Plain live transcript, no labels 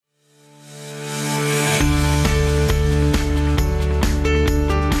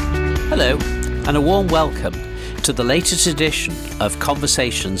and a warm welcome to the latest edition of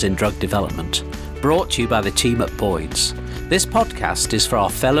Conversations in Drug Development, brought to you by the team at Boyds. This podcast is for our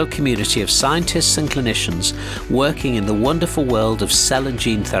fellow community of scientists and clinicians working in the wonderful world of cell and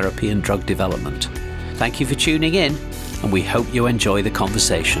gene therapy and drug development. Thank you for tuning in, and we hope you enjoy the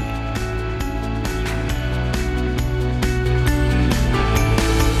conversation.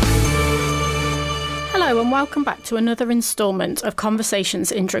 Hello and welcome back to another instalment of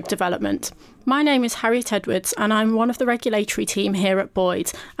Conversations in Drug Development. My name is Harriet Edwards and I'm one of the regulatory team here at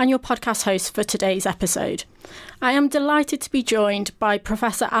Boyds and your podcast host for today's episode. I am delighted to be joined by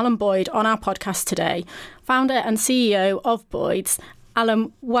Professor Alan Boyd on our podcast today, founder and CEO of Boyds.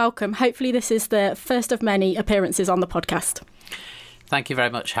 Alan, welcome. Hopefully this is the first of many appearances on the podcast. Thank you very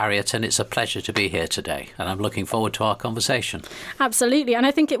much, Harriet, and it's a pleasure to be here today, and I'm looking forward to our conversation. Absolutely, and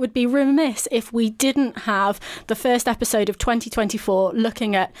I think it would be remiss if we didn't have the first episode of 2024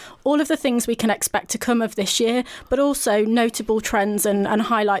 looking at all of the things we can expect to come of this year, but also notable trends and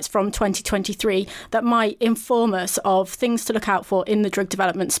highlights from 2023 that might inform us of things to look out for in the drug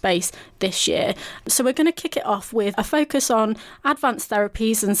development space this year. So we're going to kick it off with a focus on advanced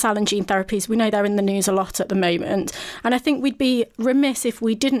therapies and cell and gene therapies. We know they're in the news a lot at the moment, and I think we'd be remiss if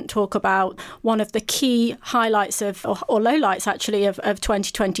we didn't talk about one of the key highlights of, or lowlights actually, of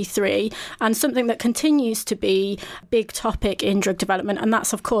 2023, and something that continues to be a big topic in drug development, and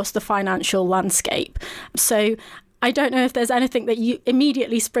that's of course the financial landscape. So I don't know if there's anything that you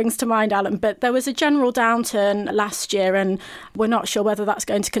immediately springs to mind, Alan, but there was a general downturn last year and we're not sure whether that's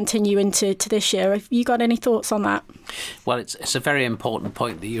going to continue into this year. Have you got any thoughts on that? Well, it's a very important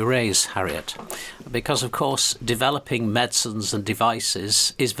point that you raise, Harriet, because of course developing medicines and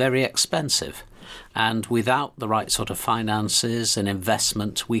devices is very expensive. And without the right sort of finances and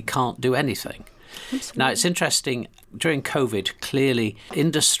investment, we can't do anything. Absolutely. Now, it's interesting, during COVID, clearly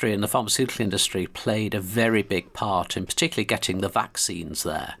industry and the pharmaceutical industry played a very big part in particularly getting the vaccines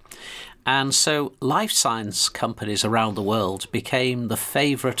there. And so life science companies around the world became the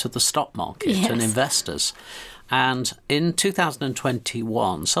favourite of the stock market and investors. And in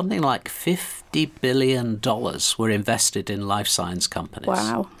 2021, something like $50 billion were invested in life science companies.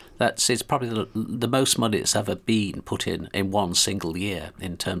 Wow. It's probably the most money that's ever been put in one single year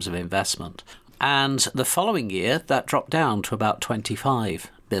in terms of investment. And the following year, that dropped down to about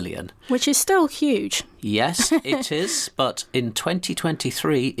 25 billion. Which is still huge. Yes, it is. But in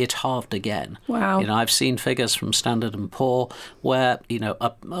 2023, it halved again. Wow. I've seen figures from Standard & Poor's where,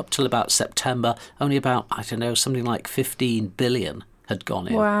 up till about September, only about, something like 15 billion had gone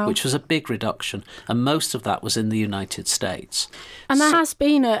in, which was a big reduction. And most of that was in the United States. And there has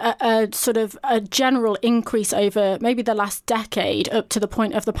been a sort of a general increase over maybe the last decade up to the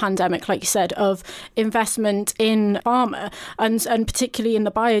point of the pandemic, like you said, of investment in pharma and particularly in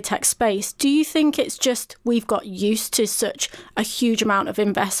the biotech space. Do you think it's just we've got used to such a huge amount of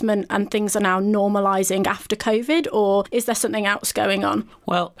investment and things are now normalising after COVID, or is there something else going on?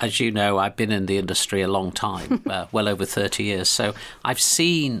 Well, as you know, I've been in the industry a long time, well over 30 years. So I've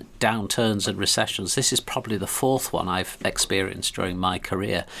seen downturns and recessions. This is probably the fourth one I've experienced during my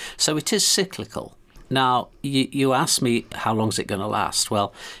career. So it is cyclical. Now, you asked me how long is it going to last?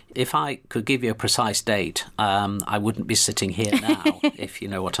 Well, if I could give you a precise date, I wouldn't be sitting here now, if you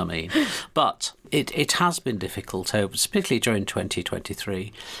know what I mean. But it has been difficult, particularly during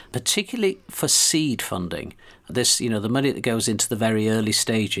 2023, particularly for seed funding. This, the money that goes into the very early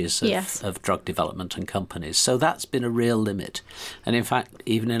stages of drug development and companies. So that's been a real limit. And in fact,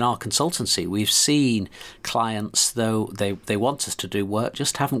 even in our consultancy, we've seen clients, though they want us to do work,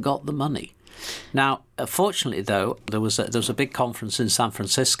 just haven't got the money. Now, fortunately, though, there was a big conference in San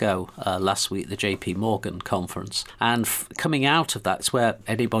Francisco last week, the JP Morgan conference. And coming out of that, it's where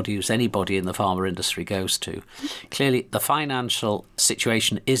anybody who's anybody in the pharma industry goes to. Clearly, the financial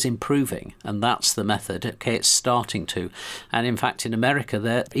situation is improving, and that's the method. Okay, it's starting to. And in fact, in America,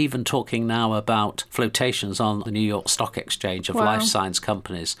 they're even talking now about flotations on the New York Stock Exchange of life science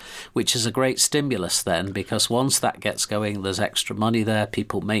companies, which is a great stimulus then, because once that gets going, there's extra money there,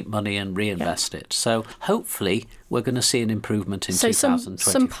 people make money and reinvest it. So hopefully we're going to see an improvement in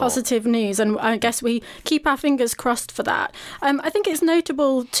 2024. Some positive news, and I guess we keep our fingers crossed for that. I think it's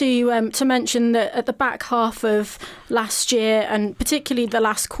notable to mention that at the back half of last year, and particularly the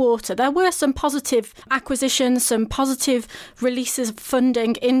last quarter, there were some positive acquisitions, some positive releases of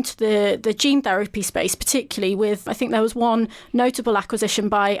funding into the gene therapy space, particularly with, I think there was one notable acquisition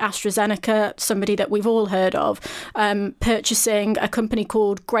by AstraZeneca, somebody that we've all heard of, purchasing a company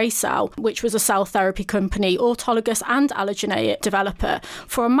called Gracell, which was a cell therapy company, autologous autologous and allogeneic developer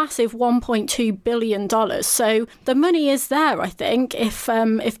for a massive $1.2 billion. So the money is there, I think,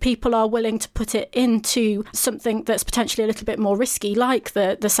 if people are willing to put it into something that's potentially a little bit more risky, like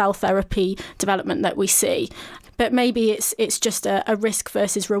the cell therapy development that we see. But maybe it's just a risk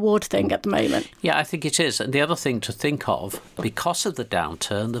versus reward thing at the moment. Yeah, I think it is. And the other thing to think of, because of the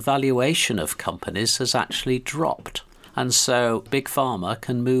downturn, the valuation of companies has actually dropped. And so Big Pharma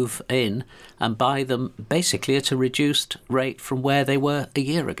can move in and buy them basically at a reduced rate from where they were a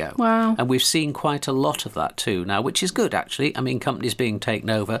year ago. Wow. And we've seen quite a lot of that too now, which is good, actually. I mean, companies being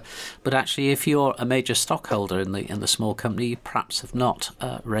taken over. But actually, if you're a major stockholder in the small company, you perhaps have not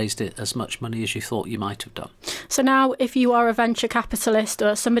raised it as much money as you thought you might have done. So now, if you are a venture capitalist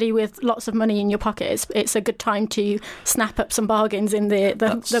or somebody with lots of money in your pocket, it's a good time to snap up some bargains in the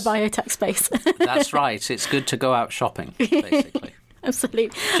biotech space. That's right. It's good to go out shopping, basically. Absolutely.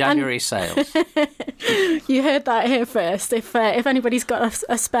 January sales. You heard that here first. If anybody's got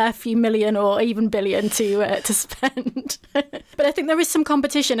a spare few million or even billion to spend. But I think there is some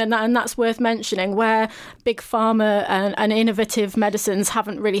competition, and that's worth mentioning, where big pharma and innovative medicines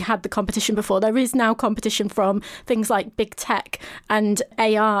haven't really had the competition before. There is now competition from things like big tech and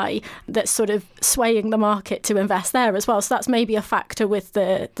AI that's sort of swaying the market to invest there as well. So that's maybe a factor with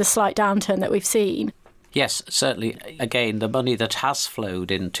the slight downturn that we've seen. Yes, certainly. Again, the money that has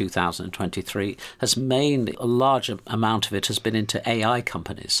flowed in 2023 has mainly, a large amount of it has been into AI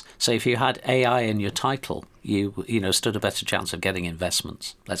companies. So if you had AI in your title, you stood a better chance of getting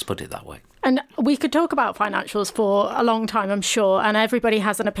investments. Let's put it that way. And we could talk about financials for a long time, I'm sure, and everybody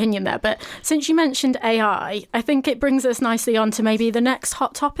has an opinion there. But since you mentioned AI, I think it brings us nicely on to maybe the next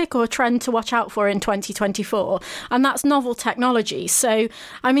hot topic or trend to watch out for in 2024, and that's novel technology. So,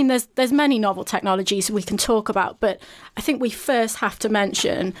 I mean, there's many novel technologies we can talk about, but I think we first have to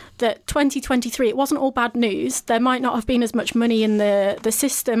mention that 2023, it wasn't all bad news. There might not have been as much money in the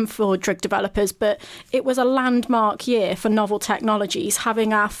system for drug developers, but it was a landmark year for novel technologies,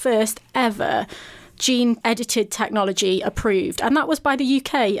 having our first ever gene-edited technology approved. And that was by the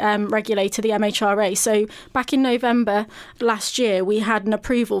UK regulator, the MHRA. So back in November last year, we had an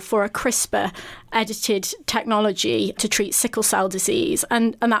approval for a CRISPR-edited technology to treat sickle cell disease.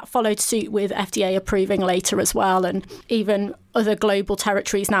 And that followed suit with FDA approving later as well, and even other global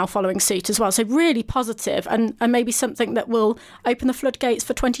territories now following suit as well. So really positive, and maybe something that will open the floodgates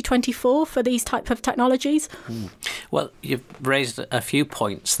for 2024 for these type of technologies. Well, you've raised a few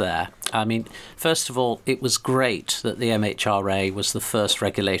points there. I mean, first of all, it was great that the MHRA was the first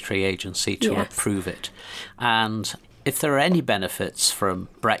regulatory agency to approve it. And if there are any benefits from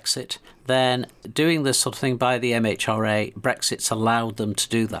Brexit, then doing this sort of thing by the MHRA, Brexit's allowed them to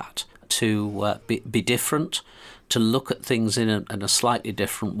do that, to be different, to look at things in a slightly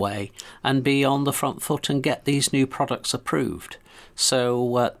different way and be on the front foot and get these new products approved.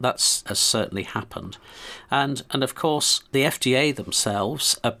 So that's has certainly happened. And of course, the FDA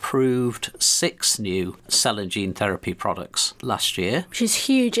themselves approved 6 new cell and gene therapy products last year. Which is a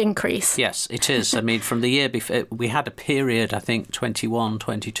huge increase. Yes, it is. I mean, from the year before, we had a period, I think, 21,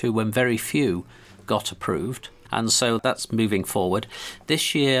 22, when very few got approved. And so that's moving forward.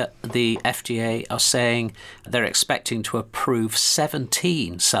 This year, the FDA are saying they're expecting to approve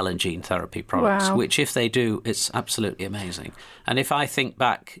 17 cell and gene therapy products, which if they do, it's absolutely amazing. And if I think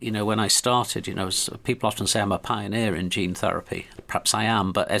back, when I started, people often say I'm a pioneer in gene therapy. Perhaps I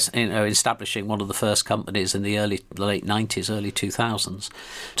am, but as establishing one of the first companies in the late 90s, early 2000s,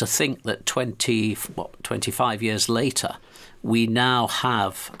 to think that 25 years later, we now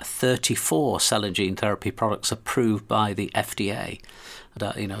have 34 cell and gene therapy products approved by the FDA,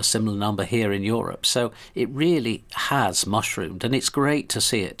 a similar number here in Europe. So it really has mushroomed, and it's great to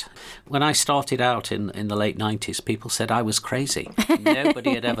see it. When I started out in the late 90s, people said I was crazy.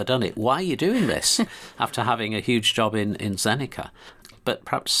 Nobody had ever done it. Why are you doing this? After having a huge job in Zeneca. But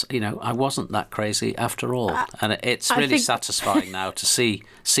perhaps, I wasn't that crazy after all. And it's really satisfying now to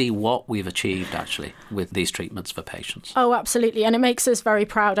see what we've achieved, actually, with these treatments for patients. Oh, absolutely. And it makes us very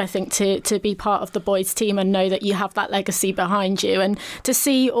proud, I think, to be part of the Boyds team and know that you have that legacy behind you. And to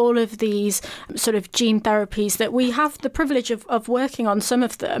see all of these sort of gene therapies that we have the privilege of working on, some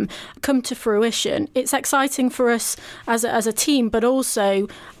of them, come to fruition. It's exciting for us as a team, but also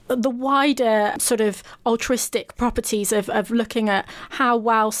the wider sort of altruistic properties of looking at how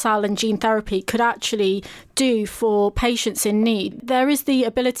well cell and gene therapy could actually do for patients in need. There is the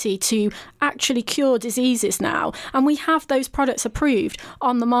ability to actually cure diseases now, and we have those products approved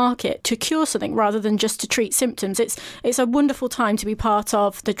on the market to cure something rather than just to treat symptoms. It's a wonderful time to be part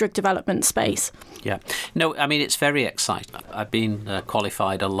of the drug development space. Yeah. No, I mean, it's very exciting. I've been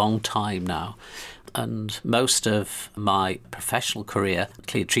qualified a long time now. And most of my professional career,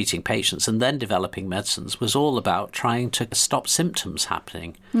 clearly treating patients and then developing medicines, was all about trying to stop symptoms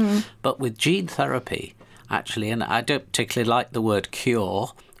happening. But with gene therapy, actually, and I don't particularly like the word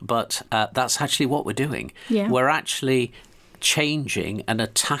cure, but that's actually what we're doing. Yeah. We're actually changing and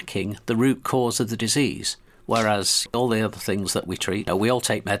attacking the root cause of the disease. Whereas all the other things that we treat, we all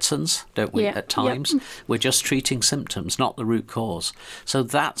take medicines, don't we, at times? We're just treating symptoms, not the root cause. So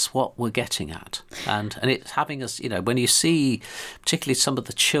that's what we're getting at. And it's having us, when you see particularly some of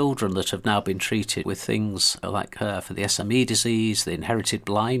the children that have now been treated with things like for the SME disease, the inherited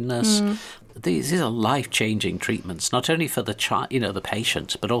blindness, these are life-changing treatments, not only for the child, the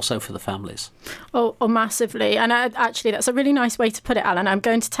patient, but also for the families. Oh, massively. And actually, that's a really nice way to put it, Alan. I'm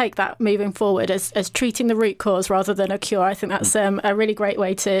going to take that moving forward as treating the root cause rather than a cure. I think that's a really great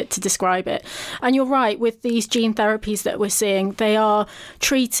way to describe it. And you're right, with these gene therapies that we're seeing, they are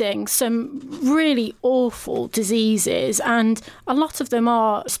treating some really awful diseases. And a lot of them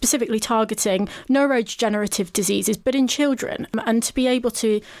are specifically targeting neurodegenerative diseases, but in children. And to be able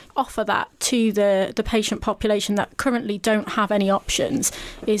to offer that to the patient population that currently don't have any options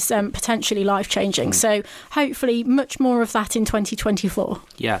is potentially life-changing. So hopefully much more of that in 2024.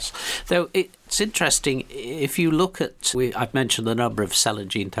 Yes. Though it's interesting, if you look at, I've mentioned the number of cell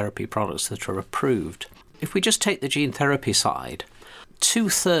and gene therapy products that are approved. If we just take the gene therapy side,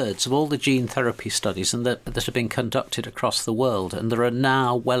 2/3 of all the gene therapy studies that have been conducted across the world, and there are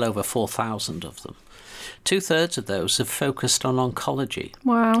now well over 4,000 of them, 2/3 of those have focused on oncology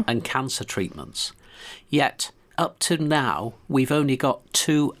and cancer treatments. Yet, up to now, we've only got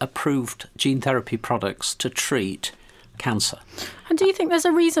 2 approved gene therapy products to treat cancer. And do you think there's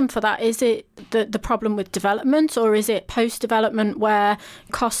a reason for that? Is it the problem with development, or is it post-development where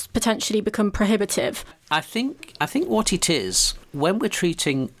costs potentially become prohibitive? I think what it is, when we're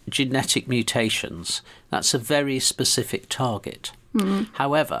treating genetic mutations, that's a very specific target.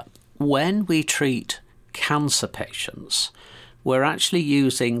 However, when we treat cancer patients, we're actually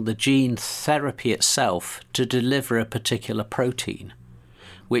using the gene therapy itself to deliver a particular protein,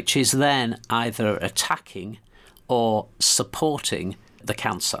 which is then either attacking or supporting the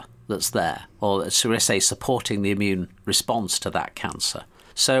cancer that's there, or should I say supporting the immune response to that cancer.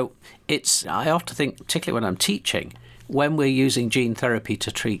 So I often think, particularly when I'm teaching, when we're using gene therapy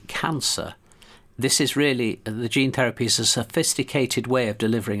to treat cancer, this is really, the gene therapy is a sophisticated way of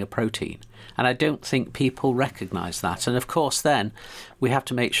delivering a protein. And I don't think people recognise that. And of course, then we have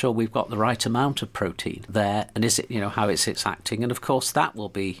to make sure we've got the right amount of protein there, and is it, how it's acting. And of course, that will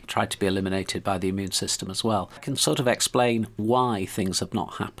be tried to be eliminated by the immune system as well. I can sort of explain why things have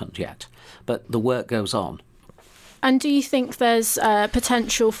not happened yet, but the work goes on. And do you think there's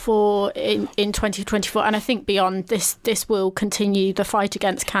potential for in 2024, and I think beyond this will continue, the fight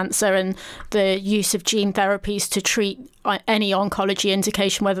against cancer and the use of gene therapies to treat any oncology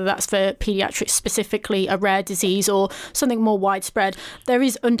indication, whether that's for paediatrics, specifically a rare disease, or something more widespread? There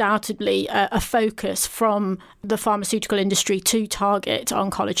is undoubtedly a focus from the pharmaceutical industry to target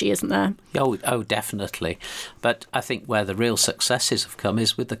oncology, isn't there? Oh, definitely. But I think where the real successes have come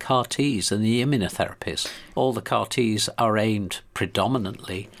is with the CAR-Ts and the immunotherapies. All the CAR-Ts are aimed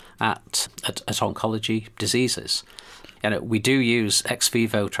predominantly at oncology diseases. We do use ex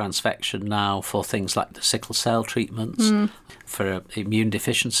vivo transfection now for things like the sickle cell treatments, for immune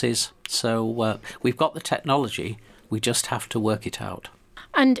deficiencies. So we've got the technology, we just have to work it out.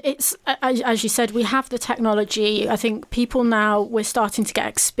 And it's, as you said, we have the technology. I think people now, we're starting to get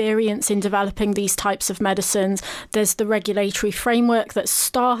experience in developing these types of medicines. There's the regulatory framework that's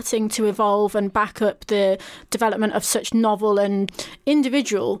starting to evolve and back up the development of such novel and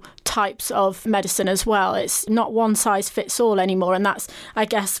individual types of medicine as well. It's not one size fits all anymore. And that's, I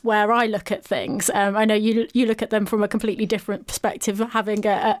guess, where I look at things. I know you look at them from a completely different perspective, having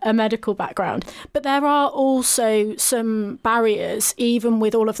a medical background. But there are also some barriers, even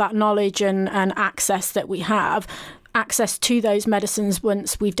with all of that knowledge and access that we have. Access to those medicines,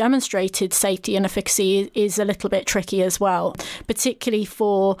 once we've demonstrated safety and efficacy, is a little bit tricky as well, particularly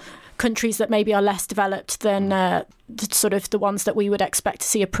for countries that maybe are less developed than sort of the ones that we would expect to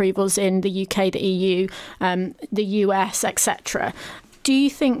see approvals in the UK, the EU, the US, etc. Do you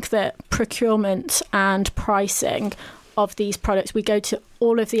think that procurement and pricing of these products, we go to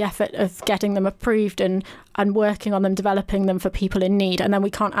all of the effort of getting them approved and working on them, developing them for people in need, and then we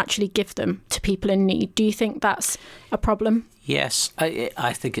can't actually give them to people in need? Do you think that's a problem? Yes,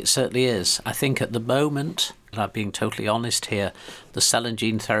 I think it certainly is. I think at the moment, and I'm being totally honest here, the cell and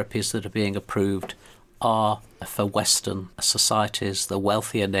gene therapies that are being approved are for Western societies, the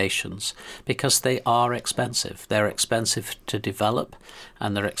wealthier nations, because they are expensive. They're expensive to develop,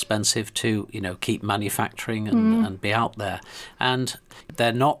 and they're expensive to, keep manufacturing and be out there. And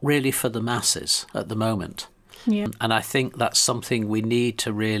they're not really for the masses at the moment. Yeah. And I think that's something we need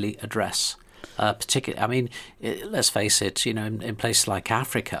to really address. Particularly, let's face it, in places like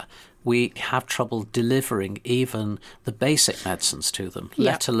Africa, we have trouble delivering even the basic medicines to them,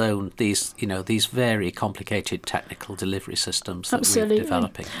 let alone these very complicated technical delivery systems that we're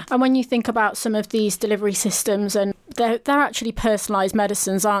developing. And when you think about some of these delivery systems, and they're actually personalised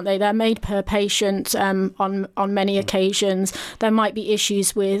medicines, aren't they? They're made per patient on many occasions. There might be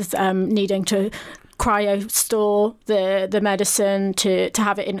issues with needing to cryo store the medicine to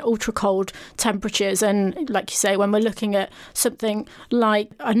have it in ultra cold temperatures. And like you say, when we're looking at something like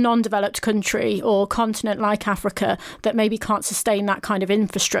a non-developed country or continent like Africa that maybe can't sustain that kind of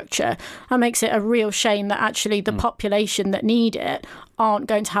infrastructure, that makes it a real shame that actually the population that need it aren't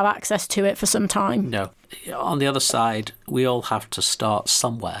going to have access to it for some time. No. On the other side, we all have to start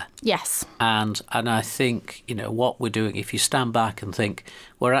somewhere. Yes. And I think, what we're doing, if you stand back and think,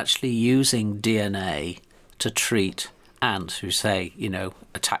 we're actually using DNA to treat and, to say,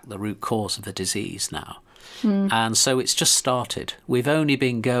 attack the root cause of a disease now. And so it's just started. We've only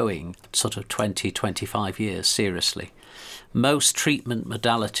been going sort of 20, 25 years, seriously. Most treatment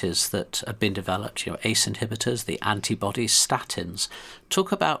modalities that have been developed, ACE inhibitors, the antibodies, statins,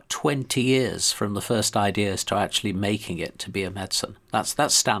 took about 20 years from the first ideas to actually making it to be a medicine.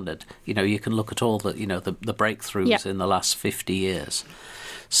 That's standard. You can look at all the breakthroughs in the last 50 years.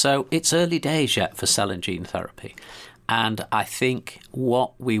 So it's early days yet for cell and gene therapy. And I think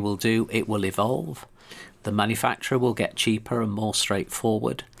what we will do, it will evolve. The manufacturer will get cheaper and more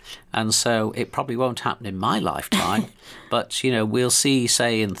straightforward. And so it probably won't happen in my lifetime, but, we'll see,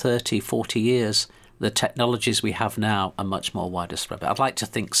 say, in 30, 40 years, the technologies we have now are much more widespread. I'd like to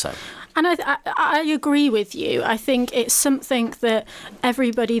think so. And I agree with you. I think it's something that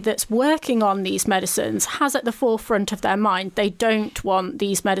everybody that's working on these medicines has at the forefront of their mind. They don't want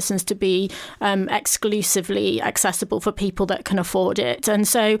these medicines to be exclusively accessible for people that can afford it. And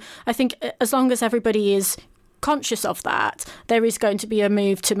so I think as long as everybody is conscious of that, there is going to be a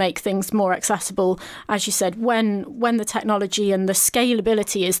move to make things more accessible, as you said, when the technology and the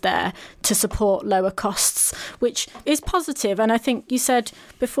scalability is there to support lower costs, which is positive. And I think you said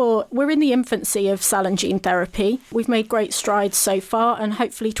before, we're in the infancy of cell and gene therapy. We've made great strides so far, and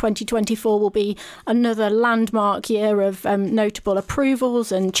hopefully 2024 will be another landmark year of notable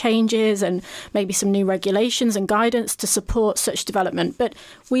approvals and changes and maybe some new regulations and guidance to support such development. But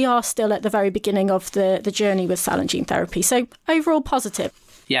we are still at the very beginning of the journey with cell and gene therapy. So overall positive.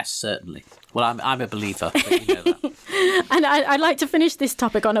 Yes, certainly. Well, I'm a believer, but you know that. And I'd like to finish this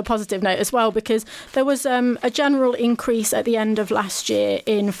topic on a positive note as well, because there was a general increase at the end of last year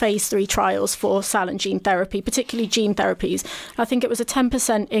in phase 3 trials for cell and gene therapy, particularly gene therapies. I think it was a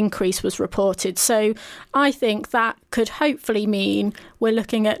 10% increase was reported. So I think that could hopefully mean we're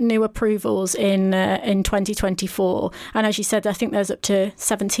looking at new approvals in 2024. And as you said, I think there's up to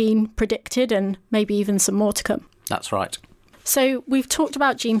 17 predicted and maybe even some more to come. That's right. So we've talked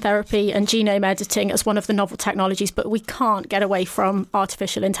about gene therapy and genome editing as one of the novel technologies, but we can't get away from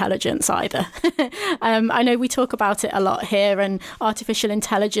artificial intelligence either. I know we talk about it a lot here, and artificial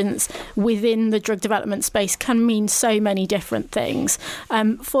intelligence within the drug development space can mean so many different things.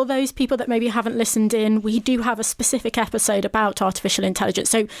 For those people that maybe haven't listened in, we do have a specific episode about artificial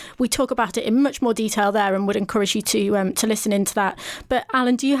intelligence. So we talk about it in much more detail there and would encourage you to listen into that. But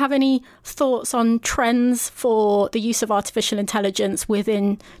Alan, do you have any thoughts on trends for the use of artificial intelligence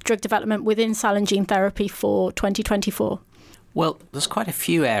within drug development, within cell and gene therapy for 2024? Well, there's quite a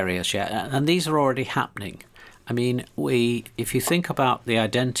few areas yet, and these are already happening. I mean, if you think about the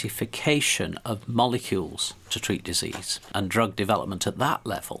identification of molecules to treat disease and drug development at that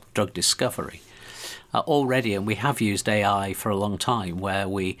level, drug discovery, already, and we have used AI for a long time, where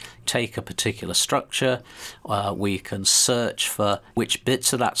we take a particular structure, we can search for which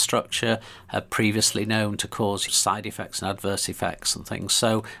bits of that structure have previously known to cause side effects and adverse effects and things.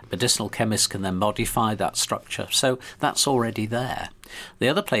 So medicinal chemists can then modify that structure. So that's already there. The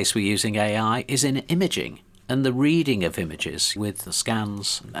other place we're using AI is in imaging and the reading of images with the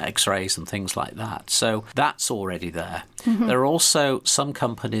scans, X-rays and things like that. So that's already there. Mm-hmm. There are also some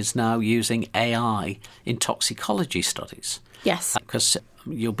companies now using AI in toxicology studies. Yes. Because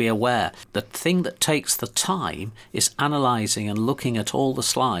you'll be aware, the thing that takes the time is analysing and looking at all the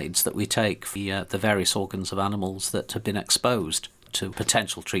slides that we take for the various organs of animals that have been exposed to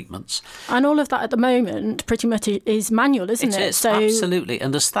potential treatments. And all of that at the moment pretty much is manual, isn't it? It is, absolutely.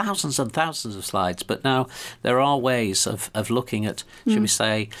 And there's thousands and thousands of slides, but now there are ways of looking at, should we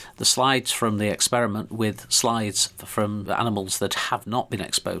say, the slides from the experiment with slides from animals that have not been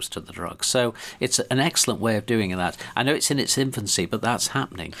exposed to the drug. So it's an excellent way of doing that. I know it's in its infancy, but that's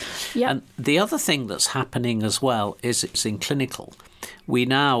happening. Yep. And the other thing that's happening as well is it's in clinical. We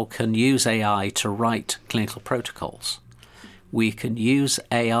now can use AI to write clinical protocols. We can use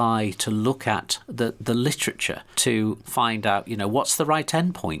AI to look at the literature to find out, what's the right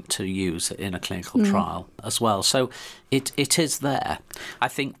endpoint to use in a clinical trial as well. So it is there. I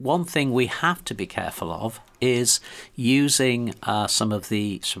think one thing we have to be careful of is using some of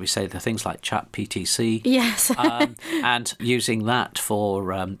the, shall we say, the things like ChatPTC. Yes. And using that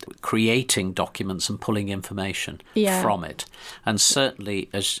for creating documents and pulling information from it. And certainly,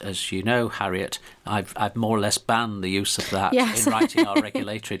 as you know, Harriet, I've more or less banned the use of that in writing our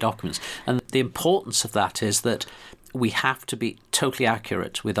regulatory documents. And the importance of that is that we have to be totally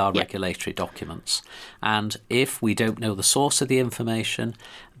accurate with our regulatory documents. And if we don't know the source of the information,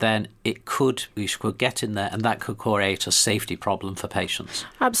 then we could get in there and that could create a safety problem for patients.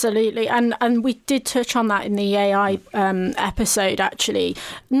 Absolutely. And we did touch on that in the AI episode, actually.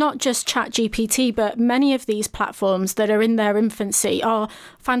 Not just ChatGPT, but many of these platforms that are in their infancy are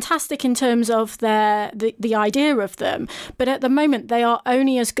fantastic in terms of the idea of them. But at the moment, they are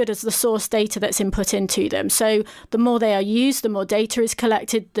only as good as the source data that's input into them. So the more they are used, the more data is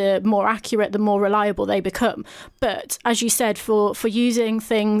collected, the more accurate, the more reliable they become. But as you said, for using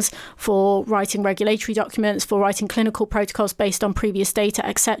things, for writing regulatory documents, for writing clinical protocols based on previous data,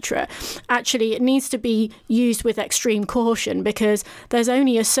 etc., actually it needs to be used with extreme caution because there's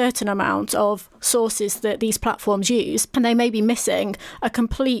only a certain amount of sources that these platforms use, and they may be missing a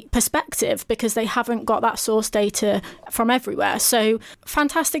complete perspective because they haven't got that source data from everywhere. So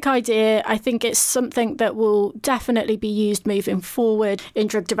fantastic idea. I think it's something that will definitely be used moving forward in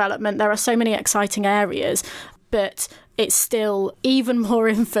drug development. There are so many exciting areas, but it's still even more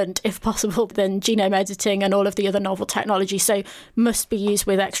infant, if possible, than genome editing and all of the other novel technology. So must be used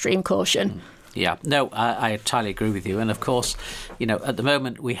with extreme caution. Yeah, no, I entirely agree with you. And of course, at the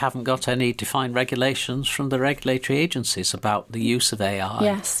moment, we haven't got any defined regulations from the regulatory agencies about the use of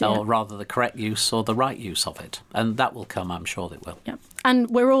AI, or rather the correct use or the right use of it. And that will come, I'm sure it will. Yeah.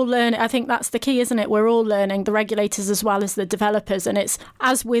 And we're all learning. I think that's the key, isn't it? We're all learning, the regulators as well as the developers. And it's,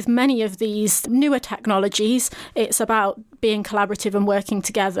 as with many of these newer technologies, it's about being collaborative and working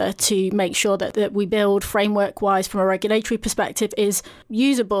together to make sure that we build framework-wise from a regulatory perspective is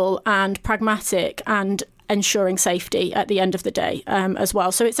usable and pragmatic and ensuring safety at the end of the day as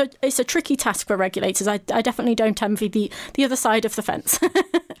well. So it's a tricky task for regulators. I definitely don't envy the other side of the fence.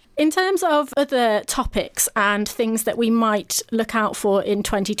 In terms of other topics and things that we might look out for in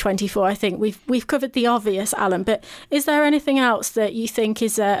 2024, I think we've covered the obvious, Alan, but is there anything else that you think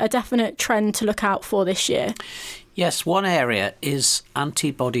is a definite trend to look out for this year? Yes, one area is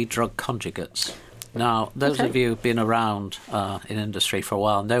antibody drug conjugates. Now, those of you who've been around in industry for a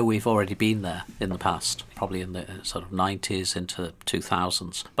while know we've already been there in the past, probably in the sort of 90s into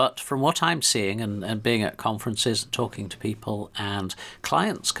 2000s. But from what I'm seeing and being at conferences, talking to people and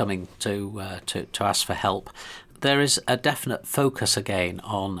clients coming to ask for help, there is a definite focus again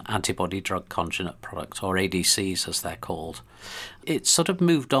on antibody drug conjugate products, or ADCs as they're called. It's sort of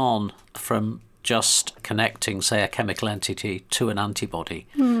moved on from just connecting, say, a chemical entity to an antibody.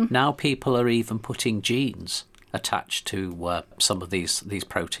 Now people are even putting genes attached to some of these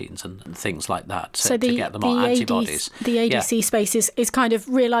proteins and things like that to get them on antibodies. The ADC space is kind of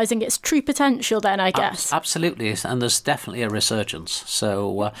realising its true potential then, I guess. Absolutely, and there's definitely a resurgence.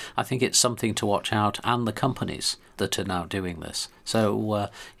 So I think it's something to watch out, and the companies that are now doing this.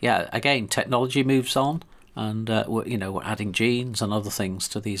 So, again, technology moves on. And, we're adding genes and other things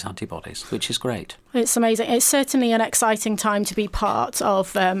to these antibodies, which is great. It's amazing. It's certainly an exciting time to be part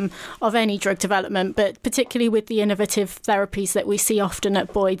of any drug development, but particularly with the innovative therapies that we see often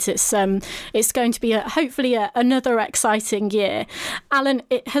at Boyds, it's going to be hopefully another exciting year. Alan,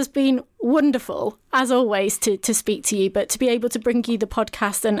 it has been wonderful, as always, to speak to you, but to be able to bring you the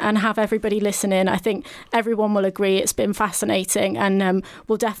podcast and have everybody listen in, I think everyone will agree it's been fascinating, and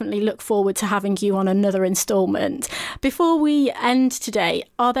we'll definitely look forward to having you on another instalment. Before we end today,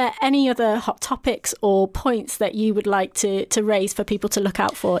 are there any other hot topics or points that you would like to raise for people to look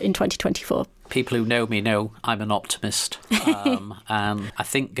out for in 2024? People who know me know I'm an optimist. And I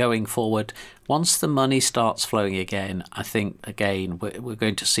think going forward, once the money starts flowing again, I think, again, we're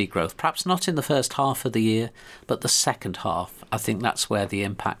going to see growth. Perhaps not in the first half of the year, but the second half. I think that's where the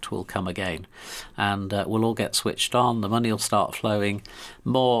impact will come again. And we'll all get switched on. The money will start flowing.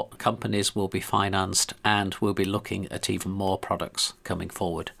 More companies will be financed, and we'll be looking at even more products coming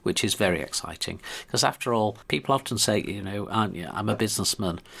forward, which is very exciting. Because after all, people often say, I'm a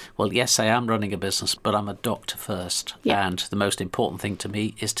businessman. Well, yes, I am running a business, but I'm a doctor first. Yeah. And the most important thing to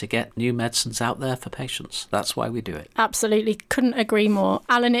me is to get new medicines out there for patients. That's why we do it. Absolutely. Couldn't agree more.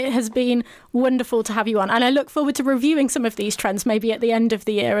 Alan, it has been wonderful to have you on. And I look forward to reviewing some of these trends, maybe at the end of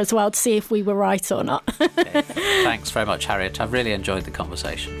the year as well, to see if we were right or not. Okay. Thanks very much, Harriet. I've really enjoyed the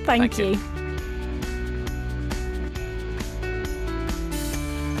conversation. Thank you.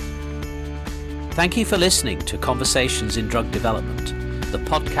 Thank you for listening to Conversations in Drug Development, the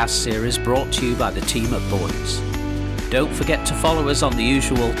podcast series brought to you by the team at Boyds. Don't forget to follow us on the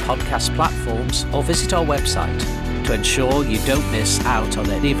usual podcast platforms or visit our website to ensure you don't miss out on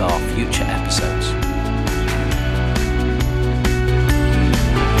any of our future episodes.